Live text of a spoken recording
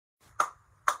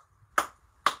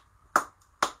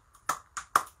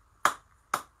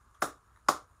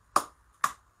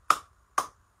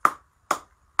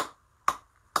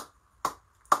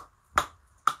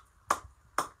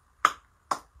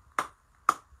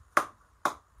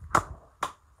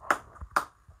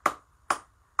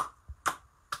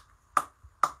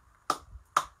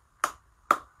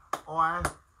I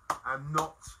am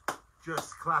not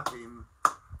just clapping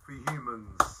for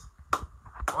humans.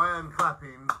 I am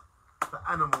clapping for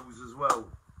animals as well,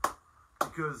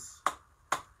 because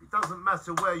it doesn't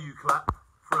matter where you clap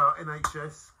for our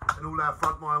NHS and all our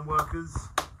frontline workers.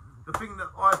 The thing that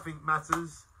I think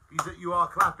matters is that you are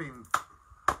clapping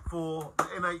for the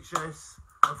NHS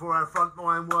and for our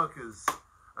frontline workers.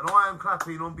 And I am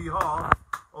clapping on behalf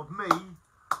of me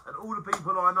and all the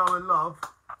people I know and love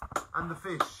and the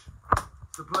fish.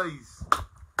 So please,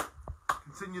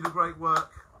 continue the great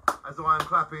work as I am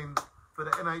clapping for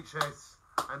the NHS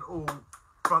and all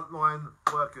frontline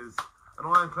workers. And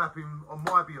I am clapping on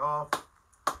my behalf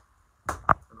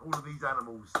and all of these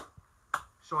animals.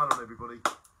 Shine on, everybody.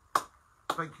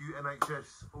 Thank you,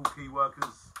 NHS, all key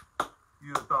workers.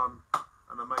 You have done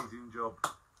an amazing job.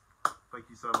 Thank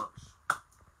you so much.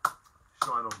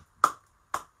 Shine on.